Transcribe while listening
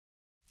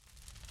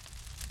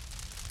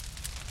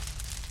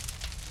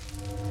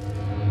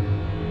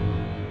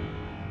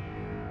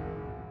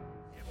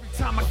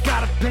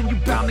then you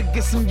bound to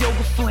get some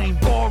yoga flame.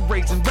 Bar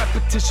rates and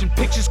repetition,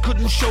 pictures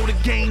couldn't show the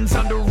gains.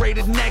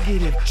 Underrated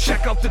negative,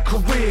 check out the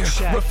career.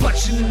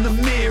 Reflection in the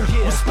mirror,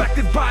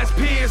 respected by his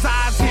peers.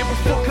 Eyes here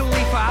before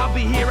Khalifa, I'll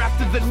be here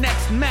after the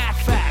next match.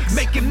 Facts.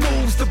 Making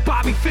moves to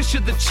Bobby Fischer,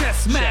 the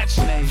chess match.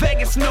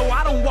 Vegas, no,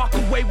 I don't walk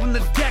away when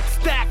the deck's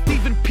stacked.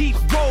 Even Pete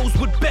Rose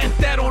would bet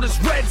that on his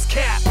Reds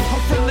cap.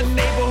 I'm from the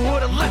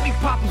neighborhood, and let me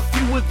pop a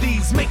few of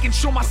these. Making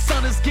sure my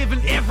son is given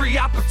every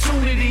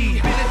opportunity.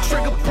 Been a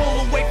trigger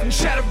pull away from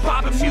Shadow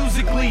Bobbin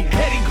musically.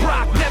 Eddie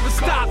Brock, never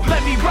stop,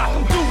 let me rock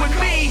him doing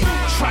me.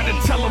 Try to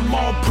tell him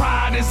all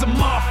pride is a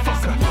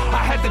motherfucker.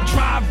 I had to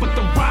drive, but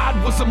the ride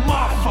was a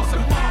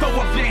motherfucker. Throw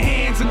up your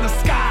hands in the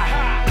sky.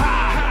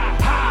 High,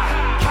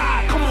 high,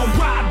 high. Come on,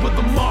 ride with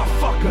a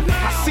motherfucker.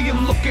 I see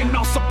him looking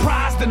all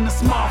surprised in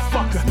this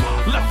motherfucker.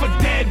 Left for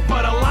dead,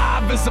 but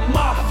alive is a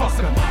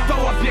motherfucker.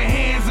 Throw up your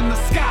hands in the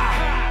sky.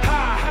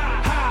 High,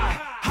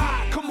 high,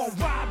 high. Come on,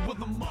 ride with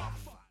a motherfucker.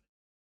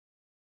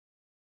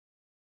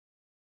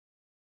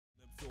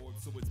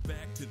 So it's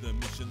back to the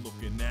mission,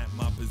 looking at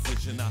my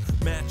position. I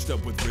matched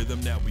up with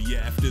rhythm, now we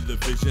after the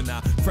vision.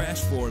 I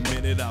crashed for a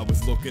minute, I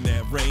was looking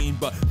at rain,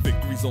 but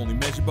victory's only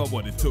measured by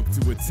what it took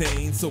to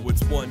attain. So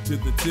it's 1 to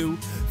the 2,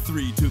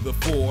 3 to the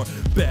 4,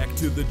 back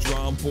to the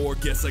drum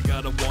board. Guess I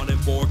gotta want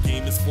it more.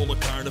 Game is full of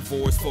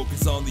carnivores,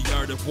 focus on the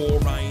art of war.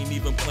 I ain't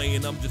even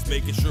playing, I'm just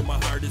making sure my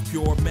heart is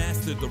pure.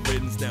 Master the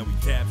rhythms, now we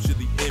capture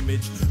the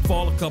image.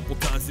 Fall a couple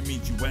times, it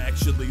means you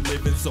actually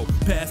living. So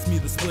pass me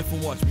the spliff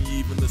and watch me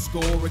even the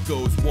score. It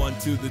goes 1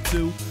 to the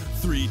 2,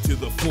 3 to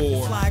the 4.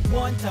 It's like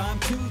 1 time,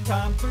 2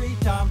 time, 3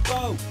 time, 4.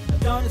 I've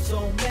done it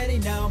so many,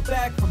 now I'm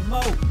back for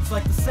more. It's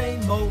like the same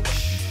mode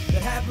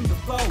that happened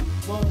before.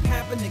 Won't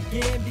happen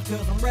again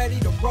because I'm ready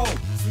to roll.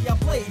 See, I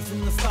blaze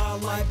in the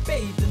starlight,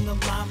 bathed in the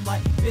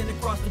limelight. Been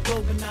across the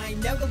globe and I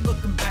ain't never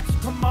looking back, so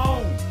come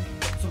on.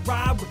 So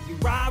ride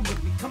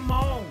with me, come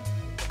on.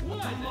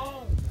 Come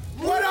on.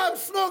 What up,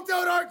 smoked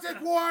out Arctic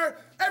War?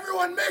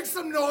 Everyone make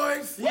some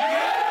noise.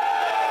 Yeah!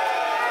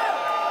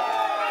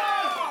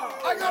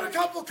 I got a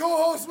couple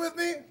co-hosts with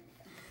me.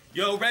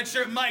 Yo, Red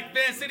Shirt Mike,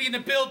 Van City in the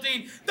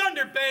building.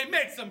 Thunder Bay,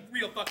 make some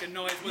real fucking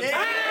noise with me.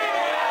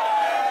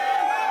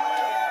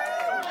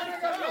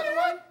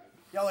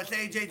 Yo, it's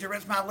AJ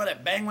Charisma. Let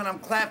it bang when I'm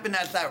clapping.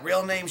 That's that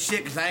real name shit,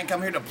 because I ain't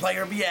come here to play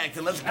or be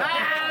acting. Let's go.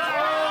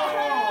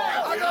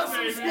 I got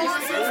some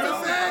sponsors to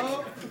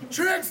thank.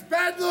 Tricks,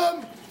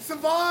 Bedlam,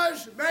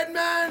 Savage,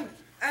 Medman,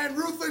 and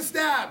Ruthless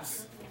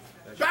Stabs.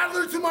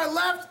 Battler to my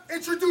left,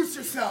 introduce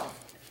yourself.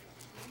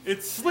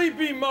 It's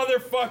Sleepy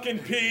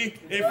Motherfucking P.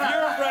 If you're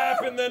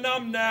rapping, then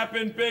I'm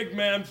napping. Big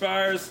man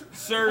bars,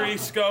 Surrey,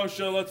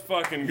 Scotia. Let's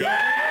fucking go. And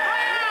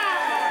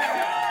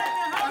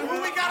who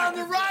we got on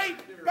the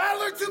right?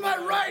 Battler to my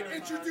right,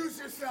 introduce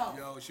yourself.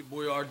 Yo, it's your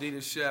boy RD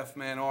the Chef,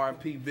 man.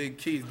 R.I.P. Big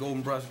Keith,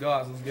 Golden Brush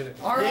Gods. Let's get it.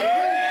 All right.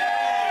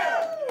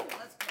 Yeah.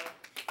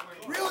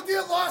 Real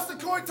Deal lost the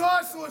coin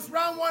toss, so it's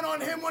round 1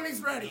 on him when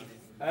he's ready.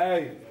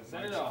 Hey.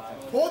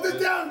 Hold it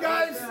down,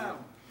 guys.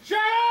 Shut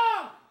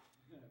up!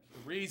 The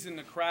reason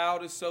the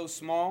crowd is so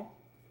small,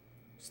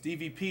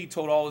 Stevie P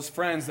told all his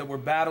friends that we're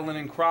battling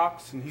in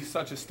Crocs, and he's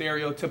such a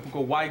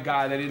stereotypical white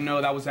guy they didn't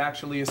know that was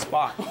actually his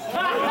spot.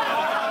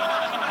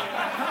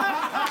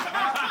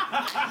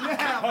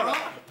 Yeah, bro.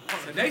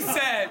 So they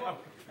said,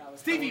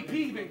 Stevie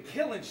P been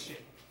killing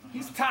shit.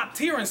 He's top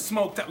tier and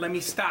smoked up. Let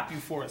me stop you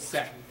for a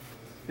second.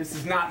 This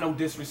is not no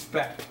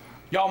disrespect.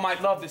 Y'all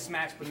might love this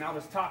match, but now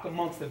let's talk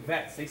amongst the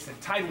vets. They said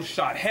title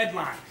shot,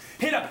 headline,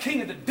 hit up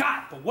King of the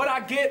Dot, but what I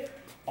get?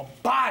 A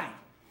body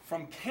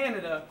from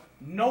Canada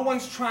no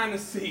one's trying to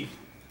see.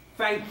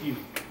 Thank you,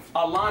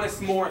 Alanis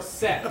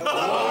Morissette.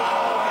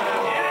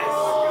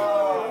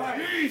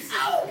 Yes.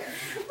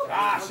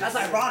 Gosh, That's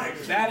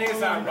ironic. that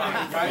is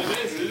ironic, right?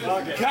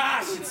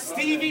 Gosh, it's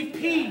Stevie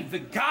P, the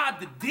god,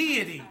 the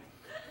deity.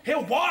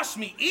 He'll wash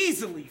me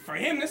easily. For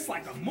him, it's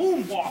like a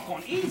moonwalk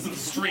on Easy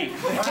Street.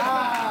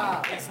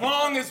 As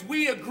long as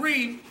we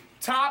agree,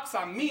 tops,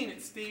 I mean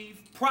it, Steve.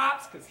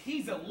 Props, because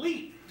he's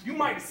elite. You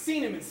might have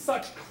seen him in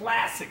such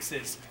classics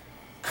as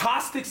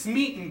Caustic's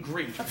Meet and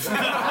Greet.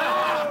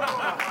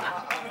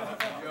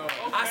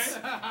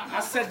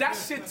 I said that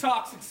shit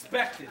talk's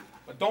expected,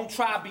 but don't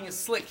try being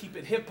slick. Keep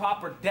it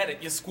hip-hop or dead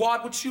it. Your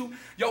squad with you?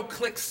 Yo,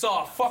 click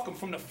soft. Fuck them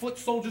from the foot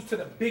soldiers to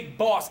the big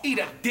boss. Eat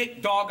a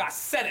dick, dog. I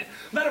said it.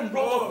 Let him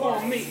roll up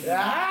on me.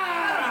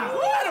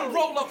 Let him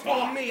roll up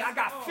on me. I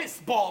got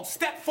fist balls.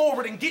 Step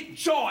forward and get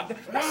jawed.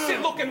 That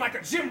shit looking like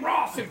a Jim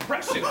Ross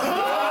impression.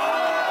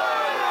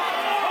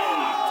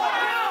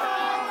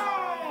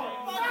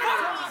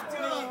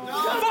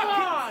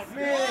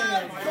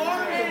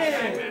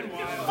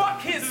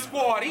 Fuck his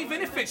squad,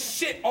 even if it's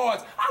shit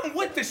odds. I'm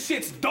with the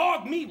shits,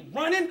 dog. Me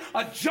running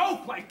a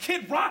joke like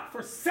Kid Rock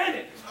for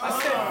Senate.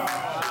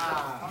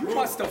 I said, you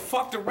must have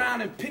fucked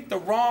around and picked the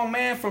wrong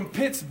man from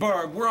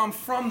Pittsburgh. Where I'm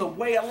from, the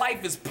way of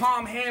life is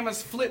palm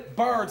hammers, flip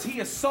birds. He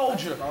a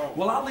soldier.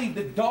 Well, I leave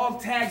the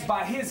dog tags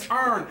by his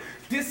urn.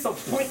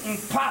 Disappointing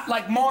pot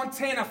like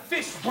Montana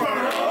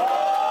Fishburne.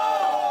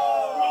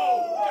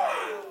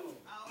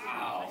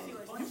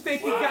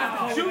 think he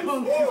got the juice?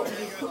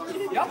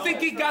 Y'all think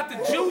he got the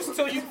juice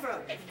till you...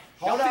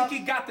 Y'all think he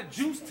got the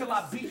juice till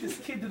I beat this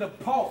kid to the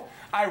pulp.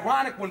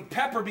 Ironic when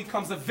Pepper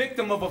becomes a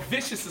victim of a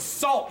vicious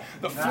assault.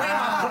 The flame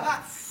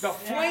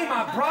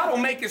I brought will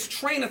make his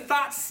train of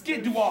thought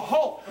skid to a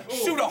halt.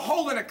 Shoot a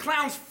hole in a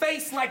clown's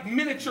face like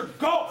miniature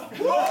golf.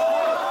 You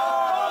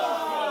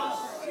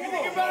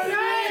think about it?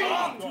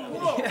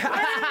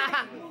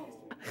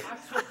 I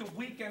took the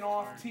weekend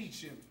off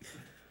teaching,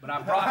 but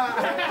I brought...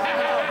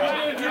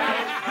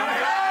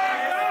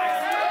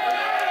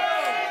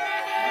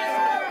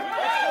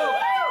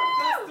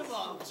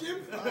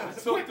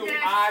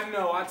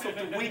 I took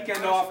the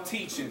weekend off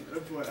teaching,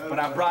 but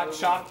I brought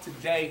chalk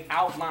today.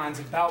 Outlines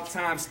about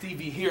time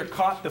Stevie here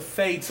caught the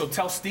fade, so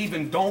tell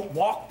Steven don't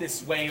walk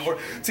this way, or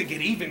to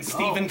get even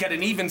Steven, get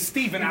an even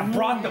Steven. I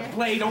brought the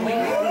blade, only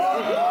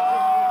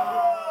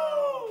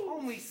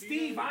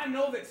Steve I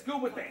know that's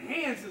good with the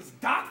hands is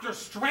Dr.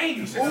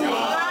 Strange. Dirty!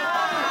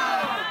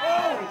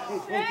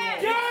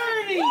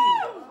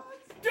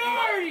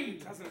 Dirty!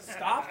 Doesn't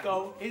stop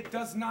though. It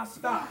does not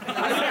stop.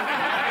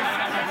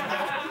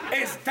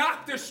 It's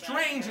Dr.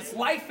 Strange. It's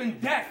life and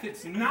death.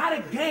 It's not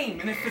a game.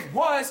 And if it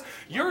was,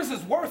 yours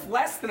is worth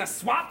less than a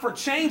swap for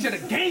change at a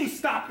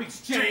GameStop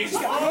exchange.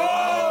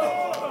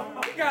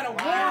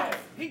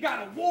 He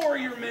got a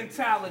warrior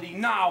mentality.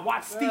 Nah,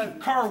 watch Steve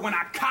Kerr when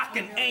I cock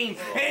and aim,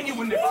 and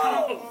you in the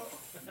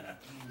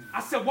I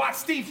said, watch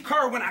Steve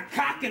Kerr when I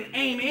cock and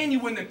aim, and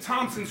you in the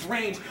Thompson's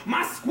range.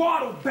 My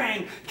squad will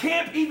bang.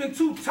 Camp even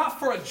too tough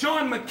for a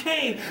John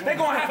McCain. They're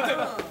gonna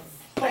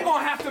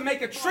have to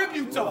make a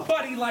tribute to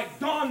Buddy like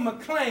Don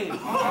McClain.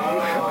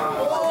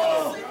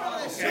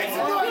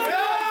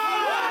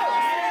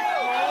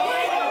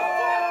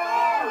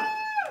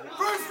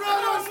 First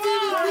round on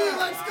Stevie P,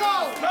 let's go!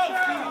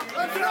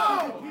 Let's go!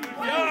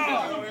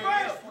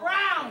 First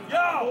round!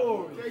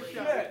 Yo!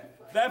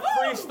 That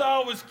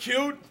freestyle was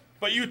cute,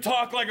 but you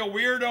talk like a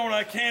weirdo and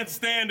I can't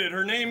stand it.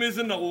 Her name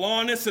isn't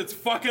Alanis, it's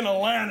fucking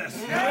Alanis.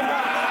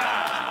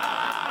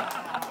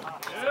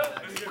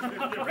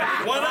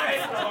 What up?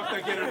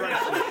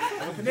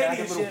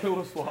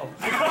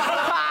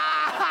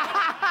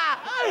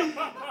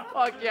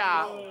 Fuck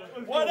yeah.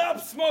 What up,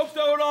 Smoked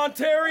Out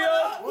Ontario?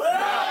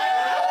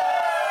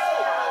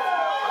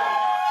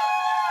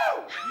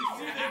 You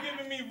see, they're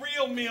giving me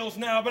real meals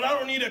now, but I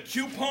don't need a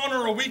coupon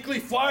or a weekly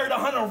flyer to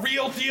hunt a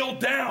real deal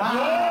down.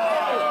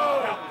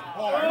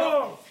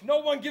 No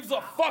one gives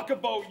a fuck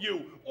about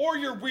you or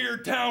your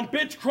weird town.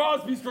 Bitch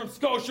Crosby's from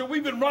Scotia.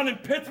 We've been running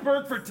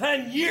Pittsburgh for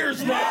 10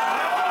 years now.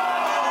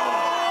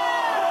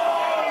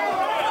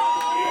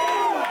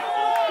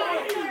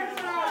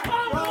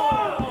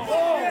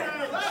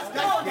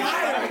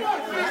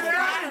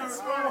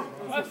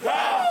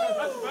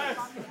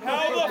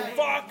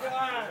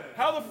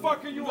 How the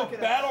fuck are you a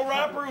battle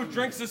rapper who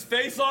drinks his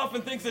face off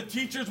and thinks a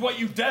teacher's what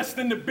you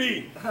destined to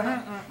be?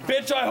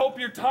 Bitch, I hope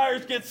your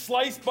tires get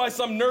sliced by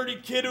some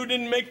nerdy kid who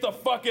didn't make the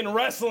fucking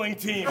wrestling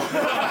team.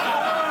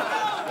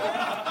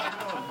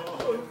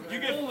 You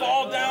get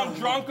fall down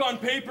drunk on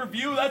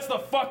pay-per-view, that's the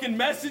fucking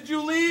message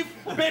you leave?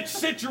 Bitch,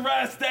 sit your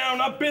ass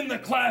down, I've been the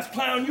class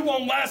clown, you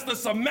won't last a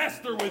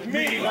semester with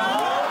me.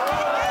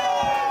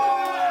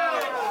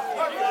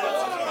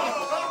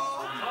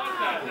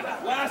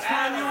 Last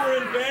time you were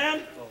in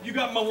band, you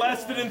got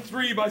molested in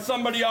 3 by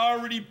somebody I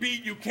already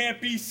beat. You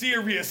can't be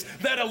serious.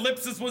 That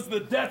ellipsis was the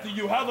death of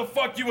you. How the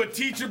fuck you a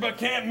teacher but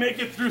can't make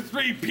it through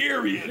 3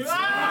 periods?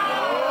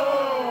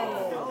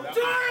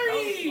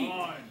 Dirty!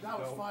 That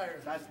was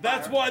fire.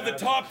 That's why the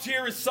top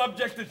tier is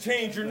subject to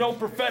change. You're no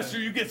professor.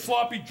 You get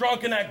sloppy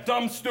drunk and act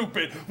dumb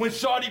stupid. When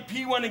Shoddy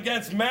P went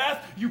against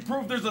math, you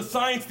proved there's a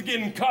science to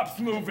getting cups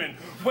moving.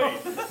 Wait,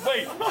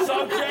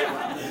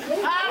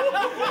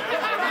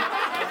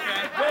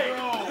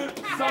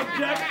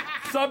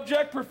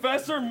 subject,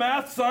 professor,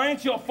 math,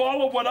 science, you'll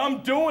follow what I'm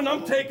doing.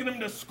 I'm taking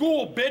him to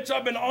school, bitch.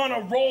 I've been on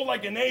a roll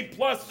like an A+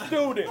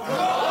 student.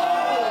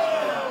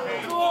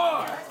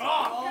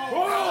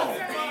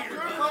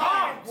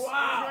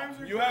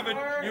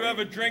 You have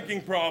a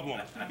drinking problem.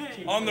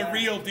 On the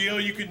real deal,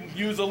 you could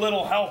use a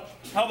little help.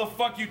 How the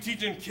fuck you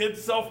teaching kids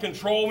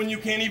self-control when you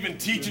can't even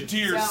teach it to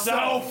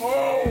yourself?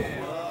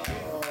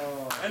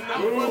 And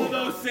then one of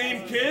those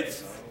same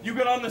kids, you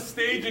get on the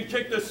stage and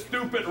kick this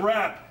stupid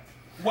rap.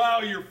 Wow,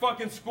 your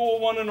fucking school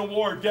won an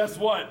award. Guess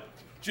what?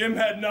 Jim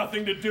had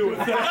nothing to do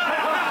with it. Yo,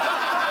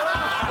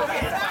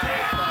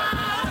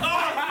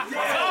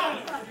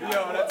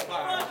 that's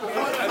fine.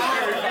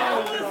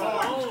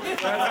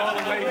 That's all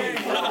the way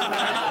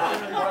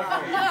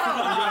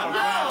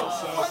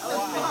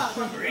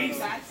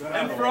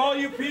And for all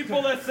you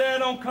people that say I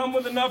don't come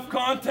with enough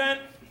content,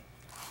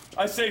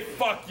 I say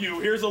fuck you.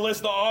 Here's a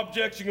list of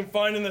objects you can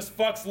find in this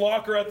fuck's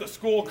locker at the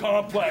school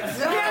complex.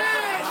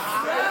 Yes!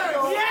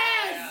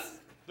 Yes!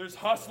 There's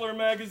Hustler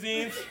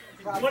magazines.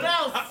 What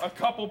else? A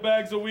couple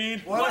bags of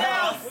weed. What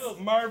else?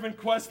 Marvin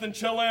Quest and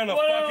Chilla and a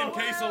fucking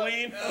case of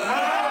lean.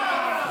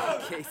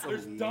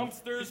 There's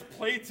dumpsters,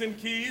 plates, and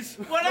keys.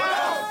 What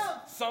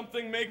else?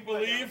 Something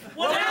make-believe.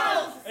 What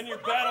else? And your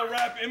battle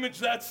rap image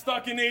that's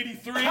stuck in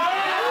 83.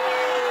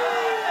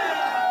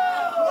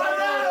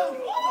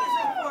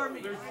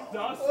 There's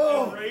dust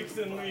and rakes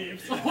and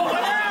leaves.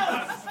 What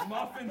else?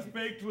 Muffins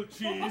baked with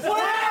cheese.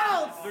 What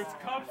else? There's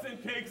cups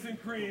and cakes and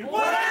cream.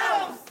 What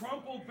else?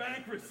 Crumpled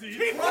bank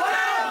receipts. What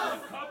else?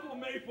 A couple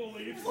maple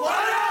leaves. What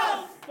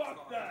else?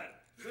 Fuck that.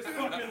 This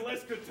fucking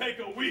list could take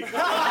a week.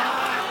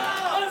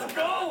 Let's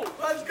go!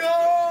 Let's go!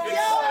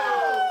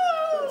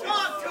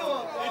 Talk to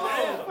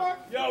him!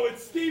 Yo,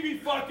 it's Stevie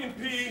fucking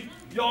P.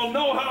 Y'all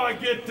know how I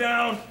get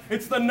down.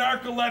 It's the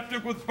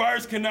narcoleptic with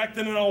bars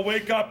connecting, and I'll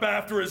wake up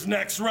after his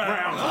next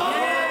round.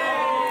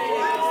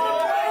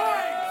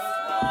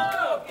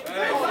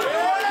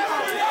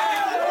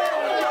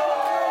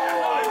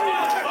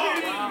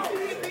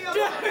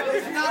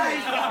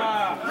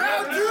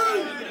 Round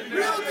two!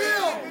 Real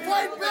deal!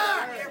 Fight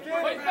back!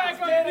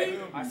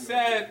 I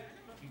said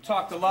you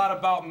talked a lot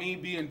about me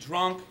being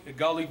drunk at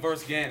Gully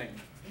vs. Gannick.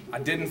 I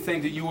didn't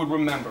think that you would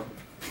remember.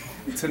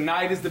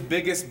 Tonight is the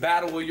biggest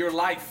battle of your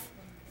life.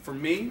 For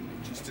me,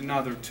 just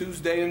another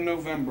Tuesday in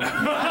November.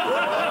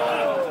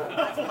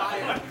 That's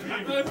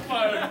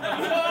fire.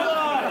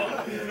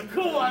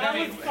 Cool, that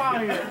was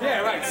fire.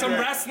 Yeah, right. Some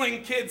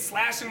wrestling kid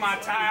slashing my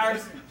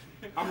tires.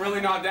 I'm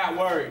really not that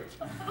worried.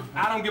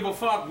 I don't give a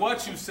fuck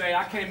what you say.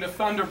 I came to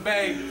Thunder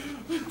Bay,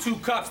 2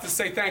 cups to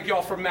say thank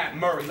y'all for Matt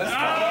Murray. Let's go.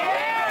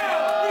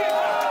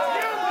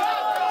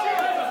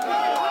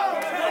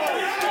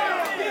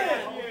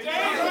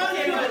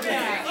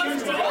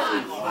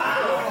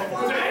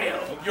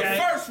 Your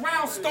first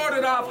round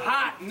started off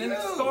hot, and then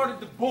it started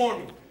to bore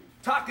me.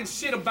 Talking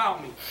shit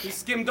about me. He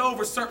skimmed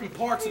over certain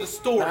parts of the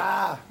story.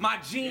 My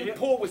gene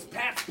pool was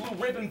Pat's Blue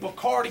Ribbon,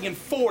 Bacardi, and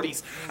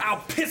 40s.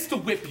 I'll pistol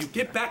whip you.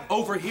 Get back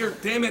over here,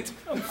 damn it.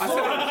 I'll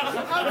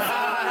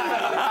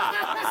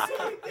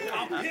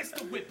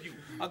pistol whip you.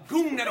 A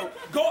goon that'll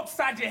go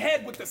upside your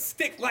head with a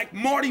stick like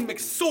Marty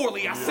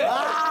McSorley. I said,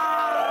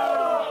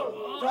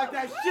 Talk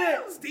that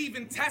shit!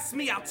 Steven, test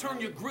me. I'll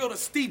turn your grill to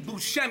Steve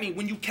Buscemi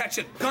when you catch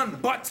a gun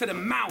butt to the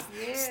mouth.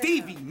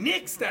 Stevie,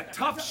 nix that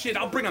tough shit.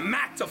 I'll bring a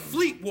Mac to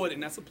Fleetwood,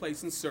 and that's a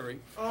place in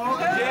Surrey.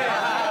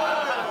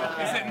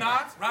 Yeah. Is it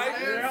not, right?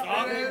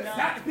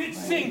 That bitch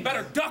sing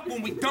better duck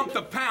when we dump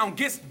the pound.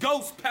 Gist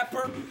ghost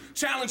pepper.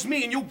 Challenge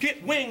me and you'll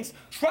get wings.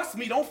 Trust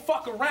me, don't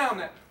fuck around.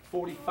 That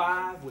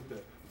 45 with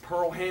the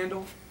pearl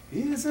handle.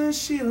 Isn't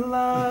she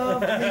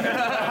lovely?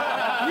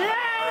 Yeah!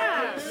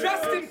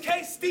 Just in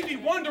case Stevie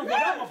wonder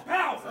what I'm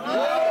about.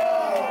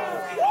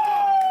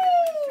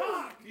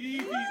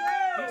 Stevie,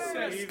 he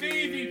said,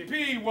 Stevie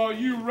P, while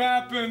you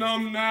rapping,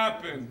 I'm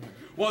napping.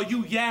 While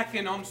you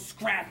yakking, I'm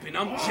scrapping.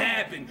 I'm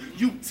jabbing,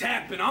 you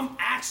tapping. I'm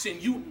action,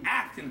 you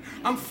acting.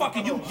 I'm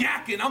fucking, you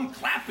yakking, I'm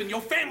clapping.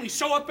 Your family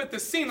show up at the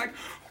scene like,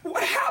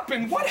 what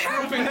happened? What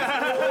happened?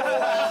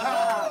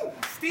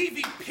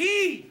 Stevie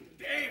P,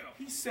 damn.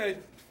 He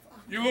said,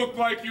 you look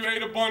like you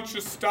ate a bunch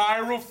of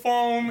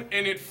styrofoam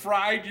and it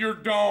fried your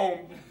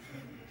dome.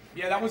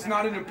 Yeah, that was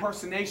not an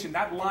impersonation.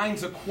 That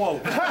line's a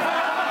quote.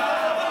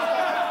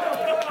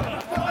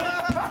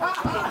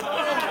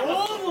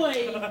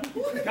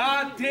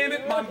 God damn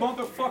it, my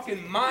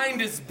motherfucking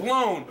mind is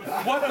blown.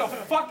 What the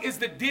fuck is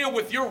the deal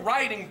with your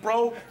writing,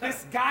 bro?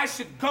 This guy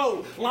should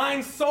go.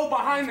 Lines so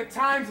behind the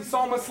times, it's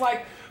almost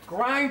like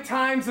grind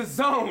time's a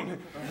zone.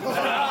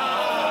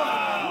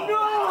 No!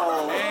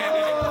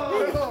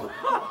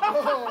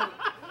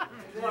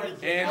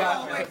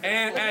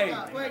 And hey,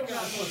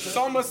 it's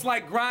almost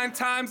like grind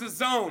time's a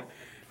zone.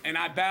 And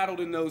I battled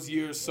in those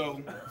years,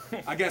 so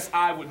I guess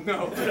I would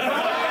know.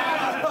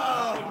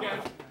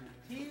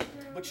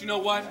 But you know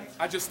what?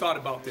 I just thought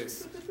about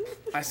this.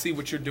 I see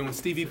what you're doing.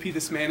 Stevie P,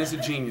 this man is a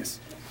genius.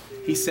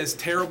 He says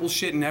terrible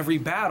shit in every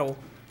battle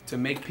to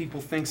make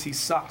people think he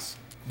sucks.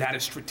 That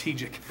is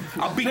strategic.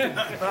 I'll beat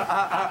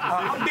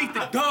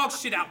the dog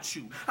shit out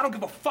you. I don't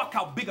give a fuck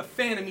how big a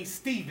fan of me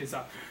Steve is.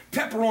 A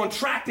pepper on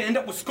track to end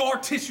up with scar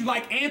tissue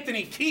like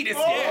Anthony Kiedis.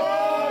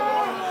 Yeah.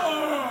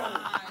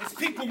 His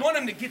people want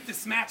him to get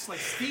this match like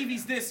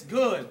Stevie's this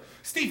good.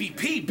 Stevie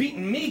P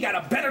beating me got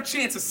a better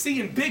chance of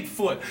seeing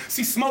Bigfoot.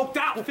 See, smoked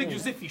out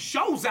figures if he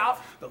shows out,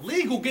 the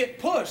league will get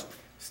pushed.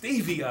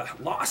 Stevie, a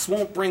loss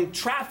won't bring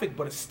traffic,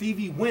 but a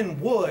Stevie win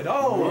would.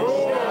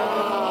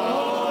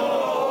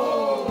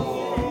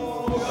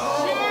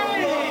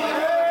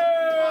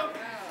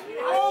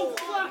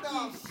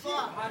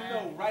 I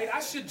know, right? I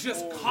should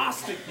just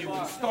caustic you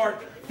and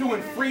start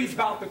doing freeze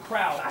about the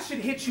crowd. I should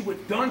hit you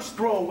with dunce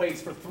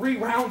throwaways for 3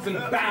 rounds and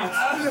bounce.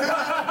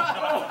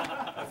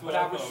 But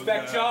I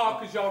respect y'all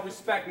because y'all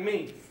respect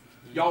me.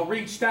 Y'all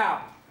reached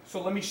out. So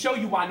let me show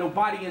you why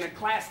nobody in a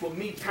class will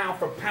me pound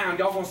for pound.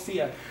 Y'all gonna see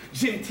a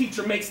gym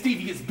teacher make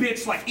Stevie his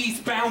bitch like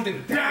Eastbound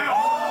and Down.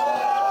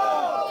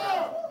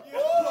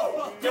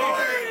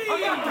 Oh,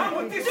 yeah, I'm done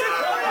with this shit.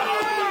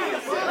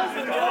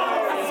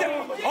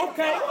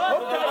 Okay.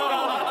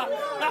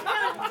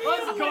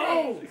 Let's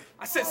go.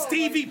 I said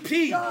Stevie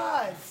P,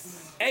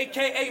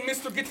 a.k.a.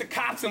 Mr. Get the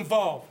Cops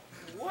Involved.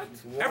 What?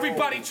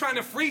 Everybody trying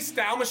to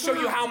freestyle. I'm gonna show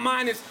you how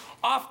mine is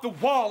off the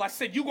wall. I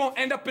said you gonna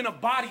end up in a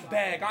body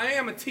bag. I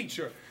am a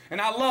teacher, and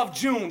I love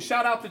June.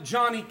 Shout out to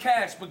Johnny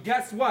Cash. But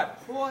guess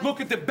what?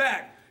 Look at the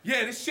back.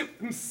 Yeah, this shit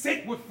I'm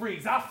sick with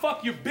freeze. I'll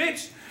fuck your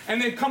bitch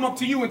and then come up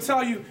to you and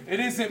tell you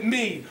it isn't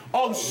me.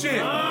 Oh shit.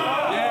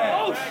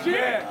 Yeah. Oh shit.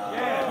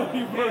 Yeah.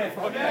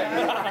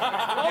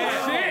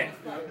 Oh shit.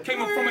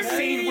 Came up from a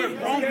scene where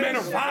grown men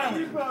are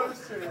violent.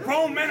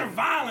 Grown men are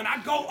violent.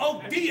 I go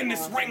OD in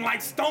this ring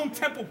like Stone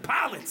Temple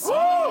Pilots.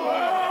 Yeah.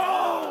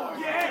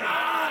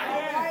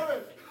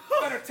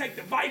 Better take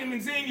the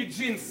vitamins and your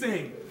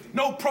ginseng.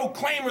 No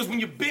proclaimers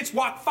when your bitch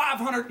walked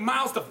 500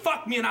 miles to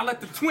fuck me and I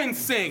let the twins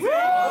sing. That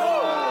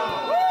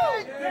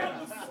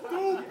was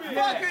stupid.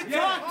 Fucking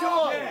talk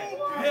to him.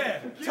 Yeah.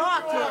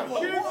 Talk to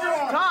him.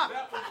 Talk.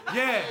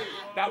 Yeah,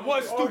 that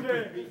was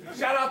stupid.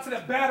 Shout out to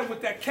that battle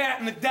with that cat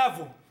and the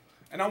devil.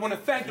 And I want to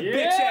thank the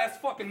bitch-ass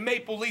fucking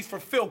Maple Leafs for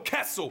Phil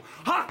Kessel.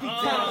 Hockey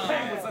Town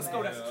Penguins, let's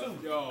go, that's two.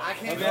 I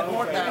can't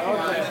support that one.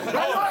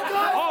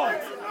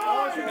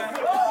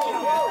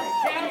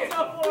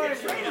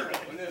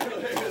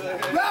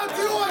 Round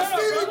 2 on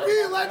Stevie P,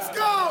 let's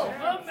go!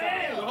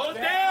 Hold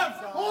it down!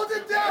 Hold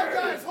it down,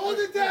 guys, hold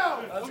it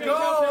down! Let's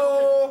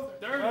go.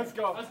 Let's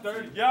go. That's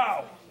dirty.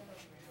 Yo,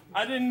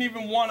 I didn't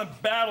even want to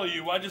battle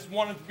you. I just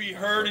wanted to be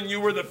heard, and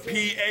you were the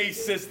PA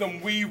system.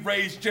 We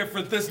raised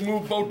different. This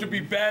move vote to be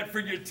bad for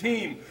your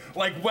team,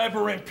 like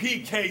Weber and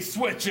PK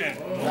switching.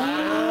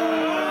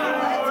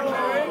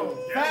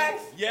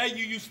 Facts. Yeah,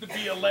 you used to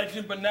be a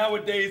legend, but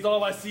nowadays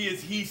all I see is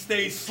he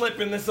stays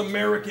slipping. This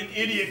American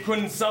idiot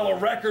couldn't sell a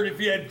record if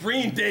he had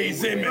Green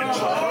Day's image.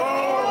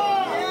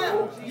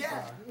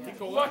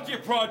 Fuck your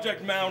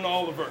Project Mount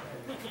Oliver.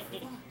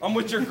 I'm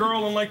with your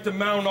girl and like to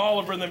Mount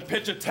Oliver, then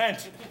pitch a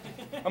tent.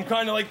 I'm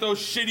kind of like those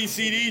shitty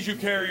CDs you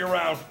carry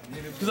around,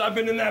 because I've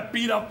been in that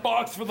beat-up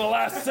box for the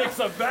last 6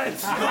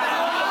 events. Let's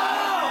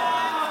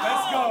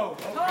go.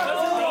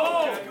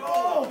 Let's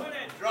go.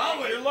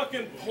 Drama, you're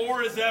looking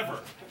poor as ever.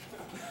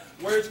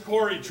 Where's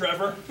Corey,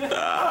 Trevor?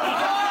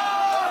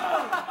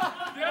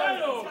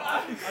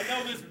 I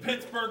know this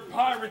Pittsburgh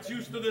Pirates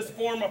used to this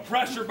form of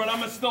pressure, but I'm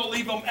gonna still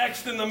leave them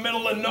X'd in the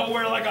middle of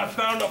nowhere like I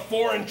found a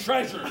foreign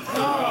treasure.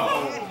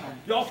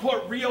 Y'all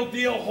put Real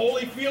Deal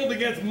Holyfield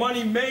against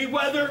Money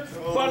Mayweather,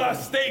 but I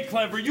stay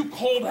clever. You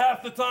cold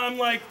half the time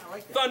like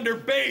Thunder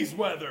Bay's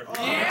weather.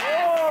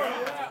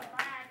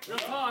 Real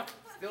talk.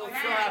 Still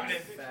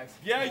happening.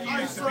 Yeah, you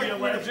used to be a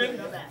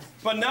legend,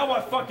 but now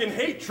I fucking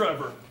hate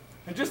Trevor.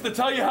 And just to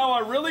tell you how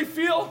I really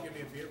feel,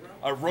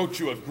 I wrote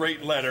you a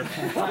great letter.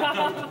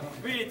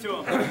 Read it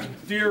to him.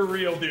 Dear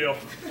Real Deal,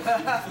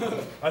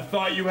 I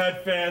thought you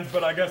had fans,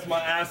 but I guess my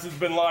ass has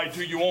been lied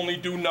to. You only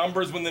do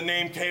numbers when the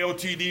name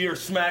Kotd or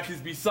Smack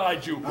is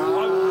beside you.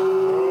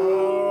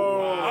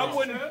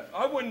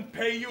 I wouldn't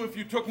pay you if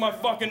you took my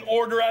fucking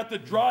order at the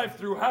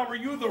drive-thru. How are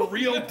you the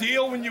real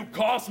deal when you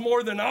cost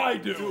more than I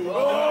do?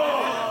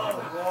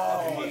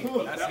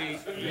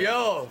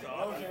 Yo.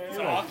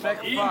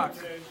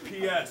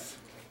 P.S.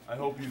 I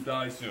hope you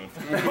die soon.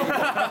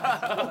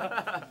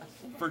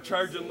 For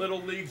charging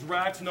Little League's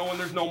racks knowing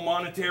there's no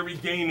monetary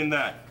gain in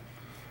that.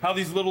 How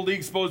these Little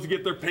Leagues supposed to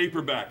get their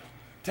paper back?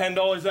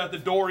 $10 at the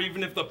door,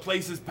 even if the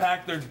place is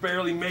packed, they're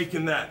barely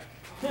making that.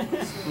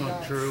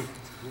 True.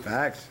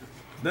 Facts.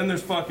 Then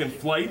there's fucking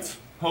flights,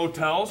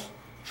 hotels,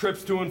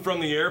 trips to and from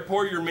the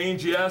airport. Your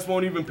mangy ass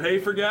won't even pay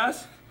for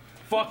gas.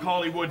 Fuck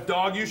Hollywood,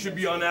 dog. You should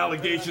be on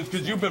allegations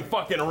because you've been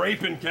fucking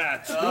raping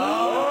cats.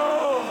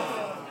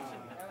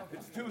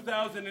 It's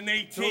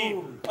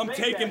 2018. I'm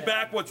taking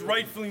back what's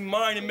rightfully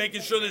mine and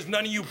making sure there's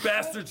none of you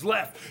bastards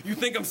left. You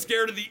think I'm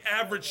scared of the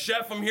average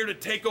chef? I'm here to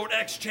take out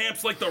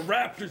ex-champs like the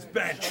Raptors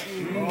bench.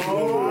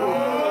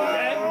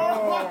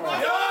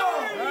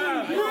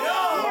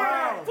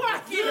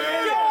 Fuck you,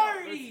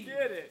 dirty!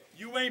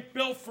 You ain't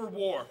built for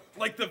war.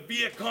 Like the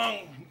Viet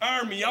Cong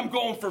army, I'm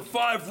going for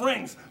 5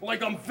 rings,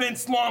 like I'm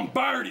Vince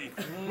Lombardi.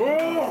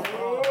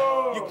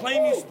 You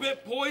claim you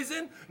spit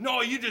poison?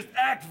 No, you just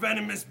act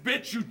venomous,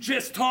 bitch. You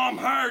just Tom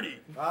Hardy.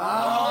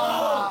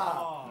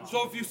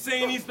 So if you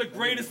saying he's the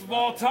greatest of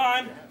all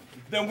time,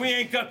 then we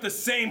ain't got the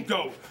same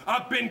goat.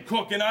 I've been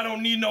cooking, I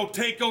don't need no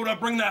takeout. I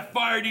bring that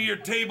fire to your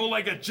table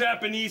like a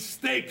Japanese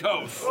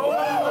steakhouse.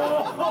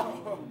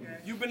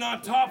 You've been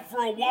on top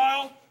for a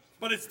while,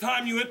 but it's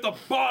time you hit the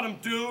bottom,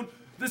 dude.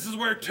 This is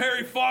where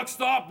Terry Fox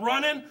stopped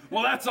running?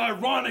 Well, that's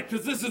ironic,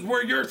 because this is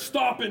where you're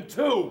stopping,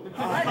 too.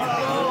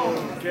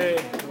 Okay.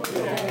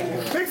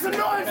 Make some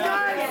noise,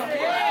 guys!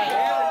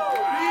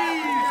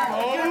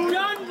 You're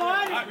done,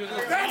 bud!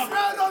 Next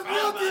round on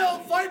Real Deal,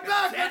 fight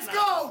back, let's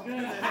go!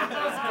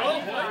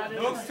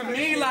 Looks to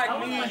me like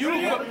me and you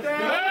could...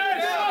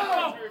 Hey,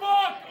 shut the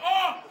fuck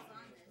up!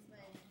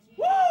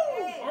 Woo!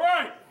 All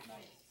right.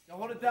 Now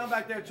hold it down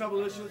back there,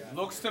 Troublicious.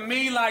 Looks to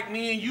me like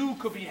me and you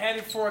could be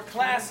headed for a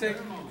classic.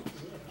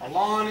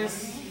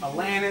 Alanis,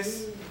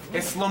 Alanis.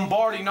 It's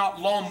Lombardi,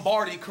 not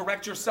Lombardi.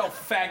 Correct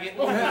yourself, faggot.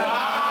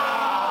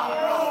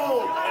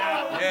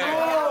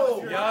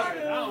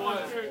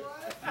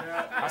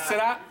 I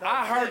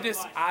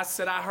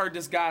said I heard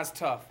this guy's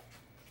tough.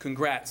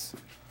 Congrats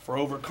for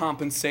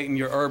overcompensating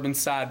your urban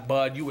side,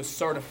 bud. You a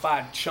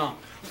certified chump.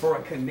 For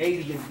a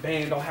Canadian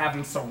band, I'll have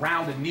him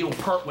surrounded Neil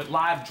Peart with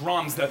live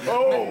drums. Bro!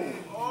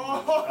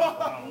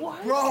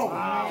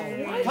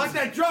 Talk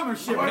that drummer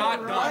shit.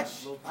 Not done.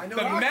 I know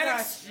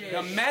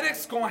The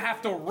medics gonna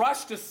have to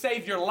rush to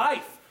save your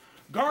life.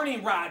 Gurney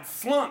ride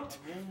slumped.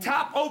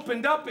 Top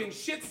opened up and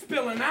shit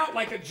spilling out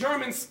like a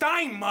German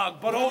Stein mug.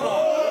 But hold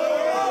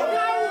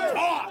on.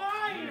 Talk.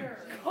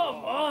 Come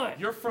on.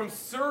 You're from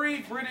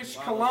Surrey, British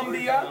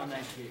Columbia.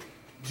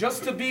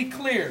 Just to be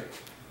clear,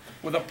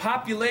 with a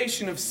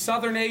population of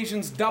Southern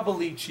Asians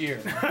double each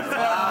year.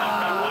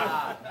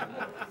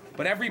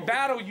 But every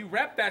battle you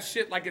rep that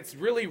shit like it's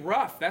really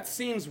rough. That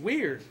seems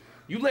weird.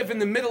 You live in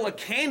the middle of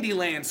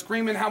Candyland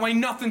screaming how ain't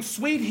nothing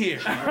sweet here.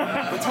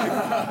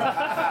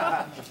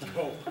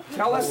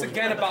 Tell us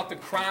again about the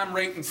crime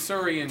rate in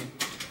Surrey and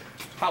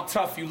how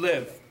tough you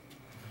live.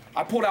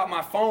 I pulled out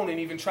my phone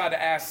and even tried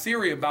to ask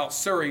Siri about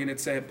Surrey and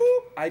it said,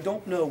 boop, I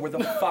don't know where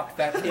the fuck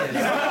that is.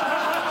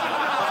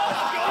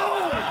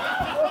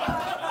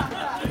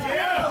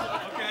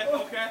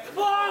 Okay.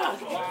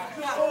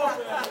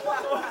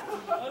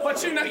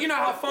 But you know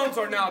how phones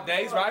are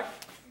nowadays, right?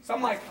 So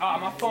I'm like,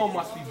 my phone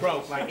must be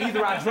broke. Like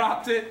either I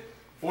dropped it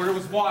or there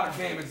was water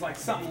damage, like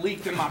something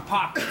leaked in my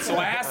pocket. So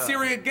I asked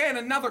Siri again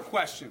another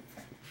question.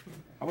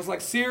 I was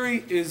like,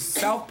 Siri, is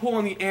South Pole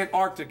in the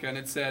Antarctica? And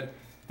it said,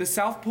 the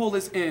South Pole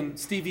is in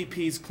Stevie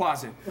P's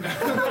closet. I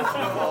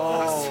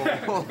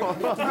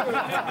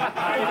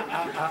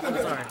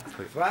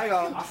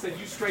said,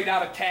 you straight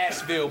out of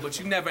Cashville, but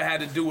you never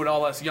had to do what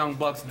all us young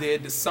bucks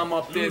did. To sum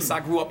up this,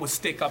 I grew up with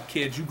stick-up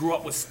kids. You grew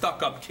up with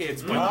stuck-up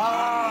kids.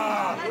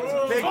 But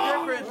big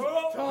difference.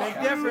 Big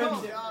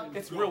difference.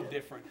 It's real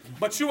different.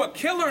 But you a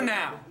killer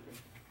now.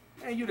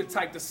 Man, you the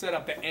type to set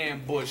up an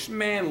ambush.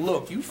 Man,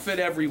 look, you fit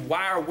every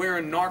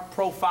wire-wearing narc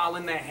profile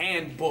in the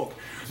handbook.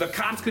 The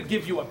cops could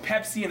give you a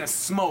Pepsi and a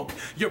smoke.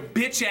 Your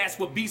bitch ass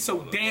would be so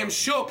damn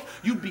shook,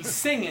 you'd be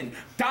singing,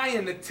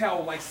 dying to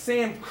tell like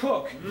Sam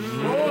Cooke.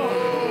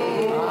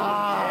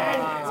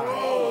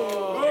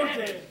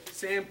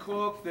 Sam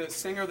Cooke, the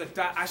singer that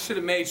died. I should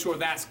have made sure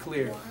that's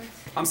clear.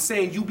 I'm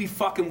saying you be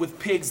fucking with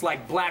pigs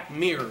like Black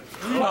Mirror.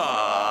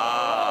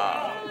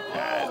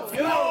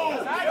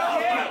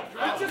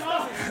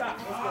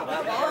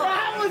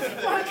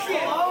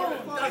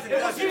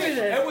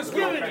 It was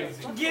real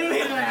crazy. Give me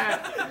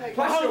that.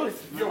 Plus,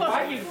 Your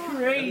wife is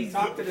crazy.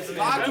 Talk to this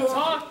man.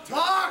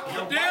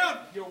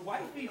 Talk! Your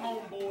wifey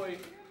homeboy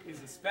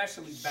is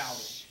especially bowed.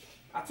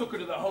 I took her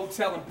to the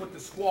hotel and put the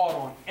squad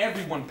on.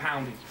 Everyone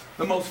pounding.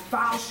 The most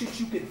foul shit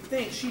you could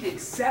think. She'd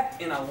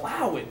accept and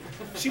allow it.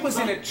 She was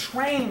in a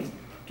train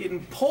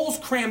getting poles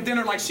crammed in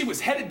her like she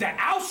was headed to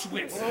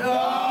Auschwitz.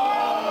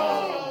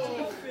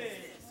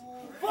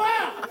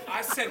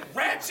 I said,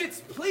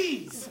 ratchets,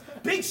 please.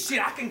 Big shit,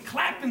 I can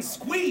clap and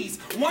squeeze.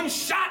 One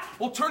shot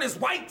will turn his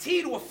white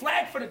tee to a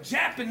flag for the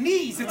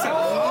Japanese. It's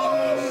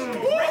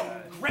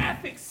a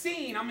graphic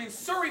scene. I'm in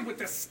Surrey with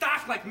the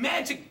stock like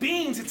magic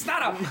beans. It's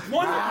not a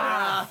Wonder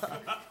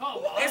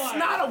It's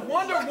not a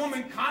Wonder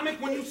Woman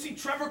comic when you see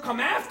Trevor come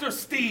after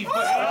Steve.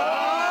 But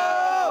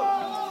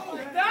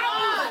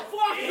That was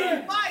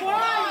fucking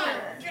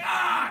fire!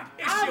 God,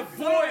 it's your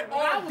boy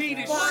RD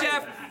the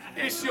Chef.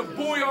 It's your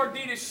boy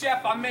RD the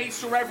Chef. I made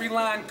sure every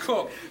line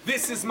cooked.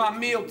 This is my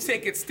meal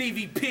ticket,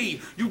 Stevie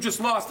P. You just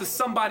lost to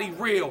somebody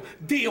real.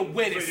 Deal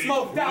with it.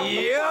 Smoked out.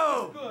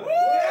 Yo!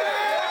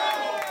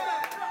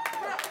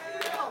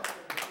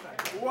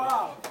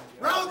 Wow.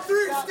 Round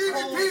 3, Stevie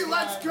P,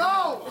 let's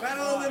go!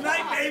 Battle of the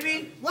night,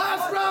 baby!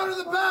 Last round of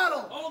the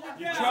battle!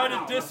 You try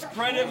to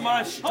discredit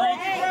my streak.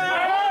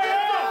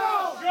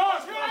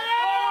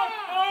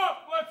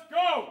 Let's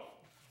go!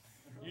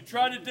 You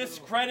try to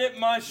discredit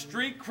my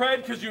street cred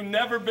because you've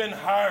never been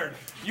hard.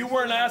 You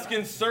weren't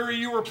asking Surrey,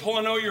 you were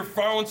pulling out your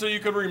phone so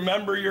you could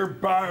remember your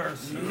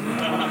bars.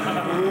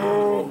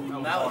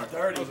 That was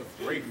dirty.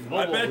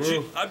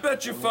 I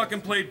bet you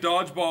fucking play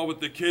dodgeball with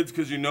the kids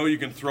because you know you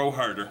can throw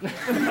harder.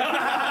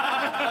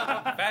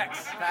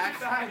 Facts.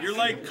 You're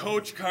like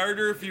Coach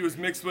Carter if he was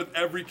mixed with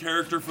every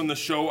character from the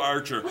show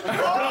Archer.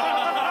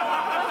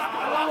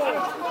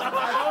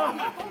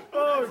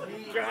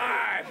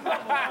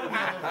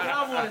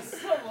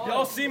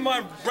 Y'all see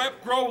my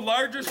rep grow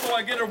larger so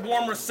I get a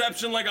warm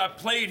reception like I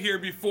played here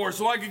before,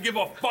 so I could give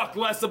a fuck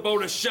less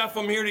about a chef.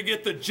 I'm here to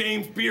get the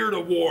James Beard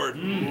Award.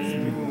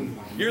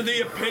 You're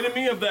the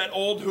epitome of that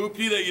old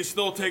hoopty that you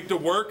still take to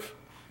work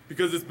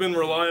because it's been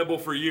reliable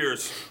for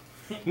years.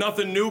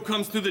 Nothing new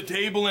comes to the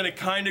table and it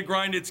kind of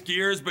grinds its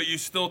gears, but you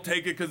still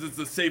take it because it's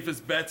the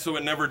safest bet so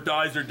it never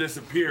dies or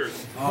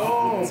disappears.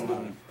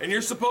 And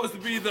you're supposed to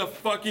be the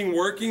fucking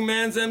working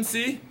man's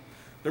MC?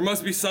 There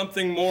must be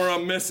something more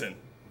I'm missing.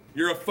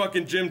 You're a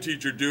fucking gym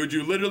teacher, dude.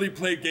 You literally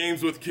play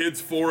games with kids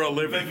for a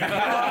living. Real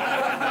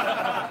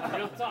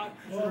talk.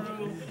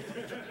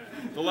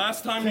 The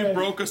last time you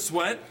broke a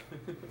sweat,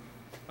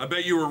 I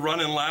bet you were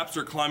running laps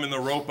or climbing the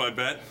rope, I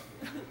bet.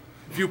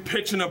 If you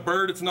pitch in a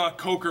bird, it's not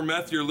coke or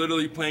meth, you're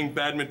literally playing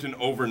badminton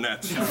over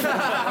nets.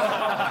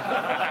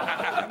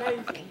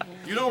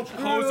 You don't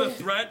pose a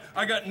threat.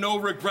 I got no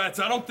regrets.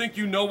 I don't think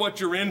you know what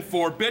you're in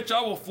for. Bitch,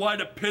 I will fly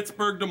to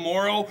Pittsburgh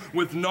tomorrow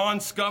with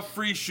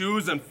non-scuff-free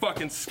shoes and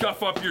fucking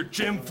scuff up your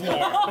gym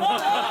floor.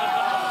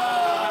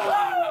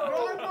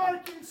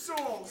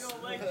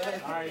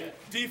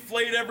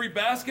 Deflate every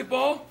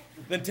basketball,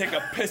 then take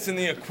a piss in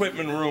the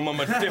equipment room. I'm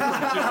a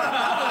different dude.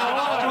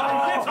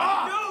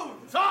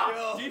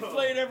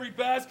 Deflate every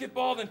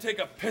basketball, then take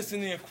a piss in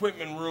the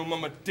equipment room.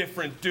 I'm a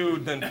different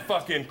dude than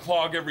fucking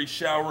clog every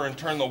shower and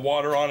turn the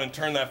water on and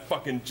turn that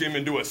fucking gym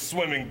into a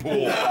swimming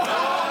pool.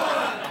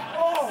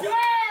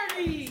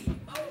 Dirty!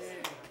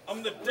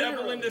 I'm the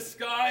devil in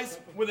disguise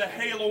with a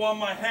halo on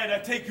my head. I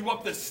take you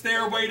up the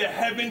stairway to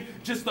heaven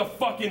just to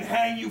fucking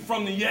hang you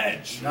from the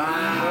edge.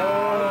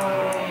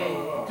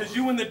 Because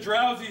you and the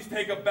drowsies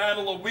take a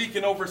battle a week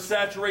and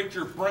oversaturate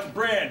your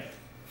brand.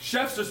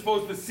 Chefs are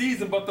supposed to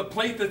season, but the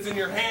plate that's in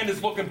your hand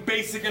is looking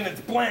basic and it's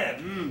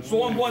bland.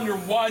 So I'm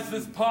wondering, why is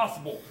this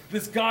possible?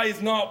 This guy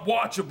is not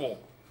watchable.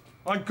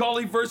 On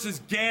Gully versus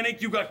Gannick,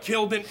 you got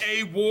killed in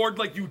A ward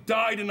like you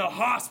died in a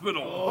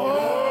hospital.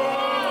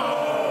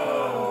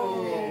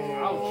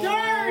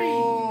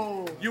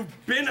 Dirty!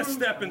 You've been a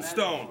stepping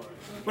stone,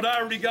 but I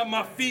already got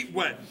my feet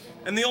wet.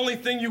 And the only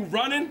thing you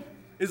running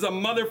is a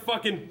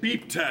motherfucking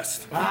beep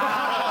test. Real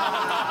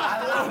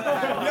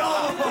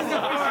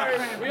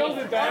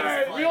the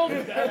best. Real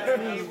the best.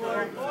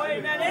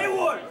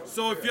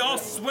 So if y'all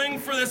swing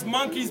for this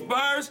monkey's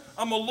bars,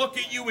 I'ma look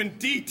at you in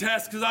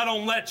D-test because I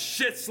don't let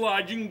shit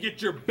slide. You can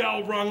get your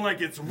bell rung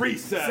like it's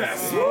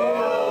recess.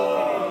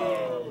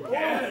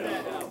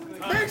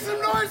 Make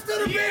some noise to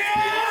the big